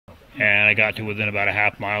and I got to within about a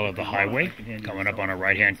half mile of the highway, coming up on a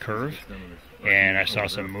right-hand curve, and I saw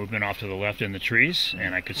some movement off to the left in the trees,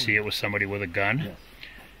 and I could see it was somebody with a gun,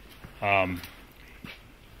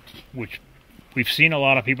 which we've seen a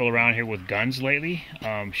lot of people around here with guns lately,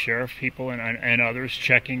 sheriff people and others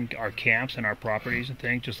checking our camps and our properties and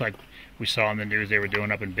things, just like we saw in the news they were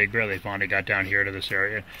doing up in Big Bear. They finally got down here to this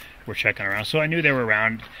area. We're checking around. So I knew they were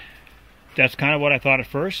around. That's kind of what I thought at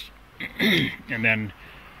first. And then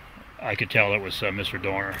I could tell it was Mr.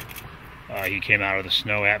 Dorner. He came out of the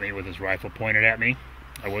snow at me with his rifle pointed at me.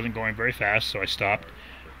 I wasn't going very fast, so I stopped,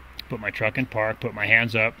 put my truck in park, put my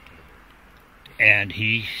hands up, and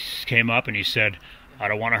he came up and he said, "I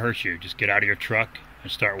don't want to hurt you. Just get out of your truck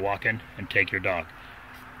and start walking and take your dog."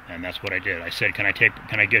 And that's what I did. I said, can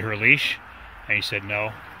I get her leash? And he said,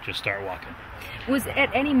 "No, just start walking." Was at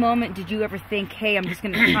any moment, did you ever think, hey, I'm just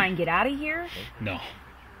going to try and get out of here? No.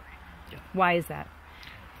 Why is that?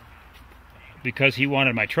 Because he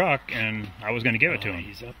wanted my truck and I was going to give it to him.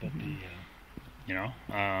 He's up at the... You know,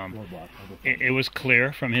 it was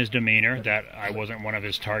clear from his demeanor that I wasn't one of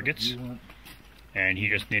his targets, and he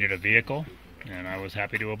just needed a vehicle, and I was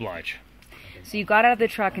happy to oblige. So you got out of the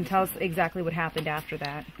truck, and tell us exactly what happened after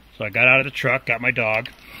that. So I got out of the truck, got my dog,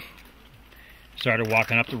 started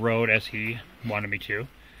walking up the road as he wanted me to.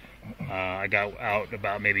 I got out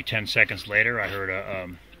about maybe 10 seconds later. I heard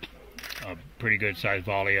a pretty good sized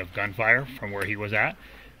volley of gunfire from where he was at,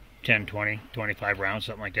 10, 20, 25 rounds,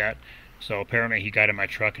 something like that. So apparently he got in my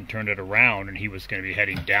truck and turned it around, and he was going to be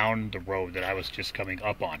heading down the road that I was just coming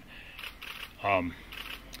up on.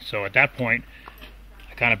 So at that point,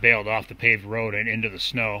 I kind of bailed off the paved road and into the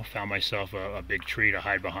snow, found myself a big tree to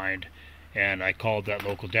hide behind, and I called that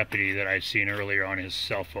local deputy that I'd seen earlier on his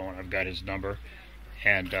cell phone. I've got his number,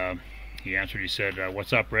 and he answered. He said,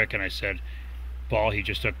 "What's up, Rick?" And I said, "Paul, he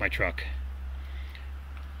just took my truck."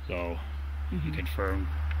 So he confirmed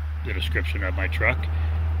the description of my truck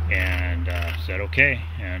and said okay,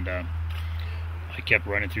 and I kept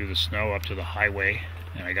running through the snow up to the highway,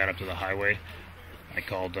 and I got up to the highway. I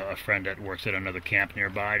called a friend that works at another camp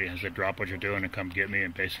nearby, and he said, "Drop what you're doing and come get me,"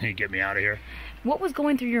 and basically get me out of here. What was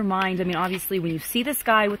going through your mind? I mean, obviously when you see this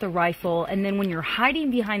guy with a rifle, and then when you're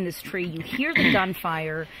hiding behind this tree, you hear the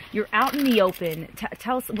gunfire, you're out in the open.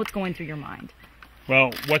 Tell us what's going through your mind.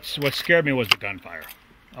 Well, what scared me was the gunfire.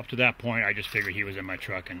 Up to that point, I just figured he was in my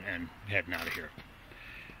truck and heading out of here.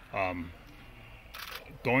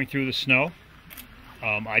 Going through the snow,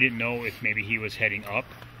 I didn't know if maybe he was heading up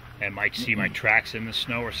and might see my tracks in the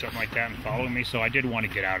snow or something like that and following me, so I did want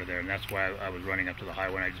to get out of there, and that's why I was running up to the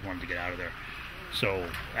highway, and I just wanted to get out of there. So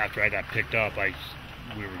after I got picked up,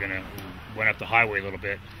 we went up the highway a little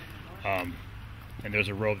bit, and there's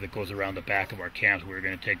a road that goes around the back of our camps. We were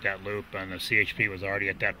going to take that loop, and the CHP was already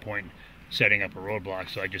at that point setting up a roadblock,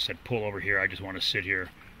 so I just said, "Pull over here, I just want to sit here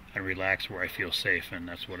and relax where I feel safe," and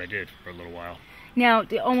that's what I did for a little while. Now,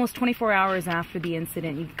 almost 24 hours after the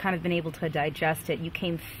incident, you've kind of been able to digest it. You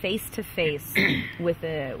came face to face with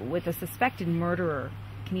a suspected murderer.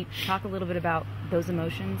 Can you talk a little bit about those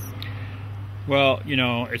emotions? Well, you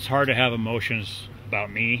know, it's hard to have emotions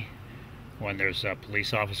about me when there's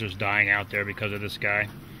police officers dying out there because of this guy.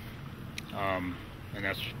 And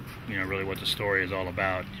that's, you know, really what the story is all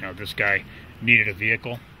about. You know, this guy needed a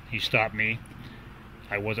vehicle. He stopped me.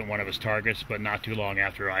 I wasn't one of his targets, but not too long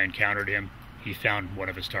after I encountered him, he found one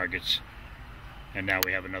of his targets, and now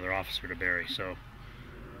we have another officer to bury. So,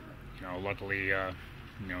 you know, luckily, you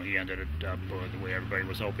know, he ended it up the way everybody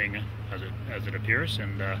was hoping, as it appears,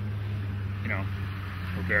 and you know,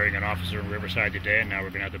 we're burying an officer in Riverside today, and now we're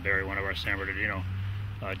going to have to bury one of our San Bernardino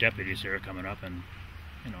deputies here coming up, and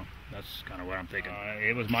you know, that's kind of what I'm thinking.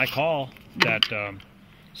 It was my call that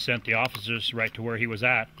sent the officers right to where he was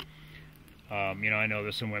at. You know, I know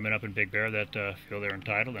there's some women up in Big Bear that feel they're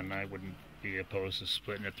entitled, and I wouldn't be opposed to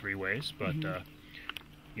splitting it 3 ways, but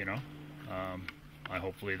you know,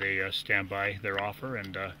 hopefully they stand by their offer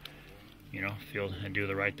and you know, feel and do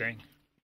the right thing.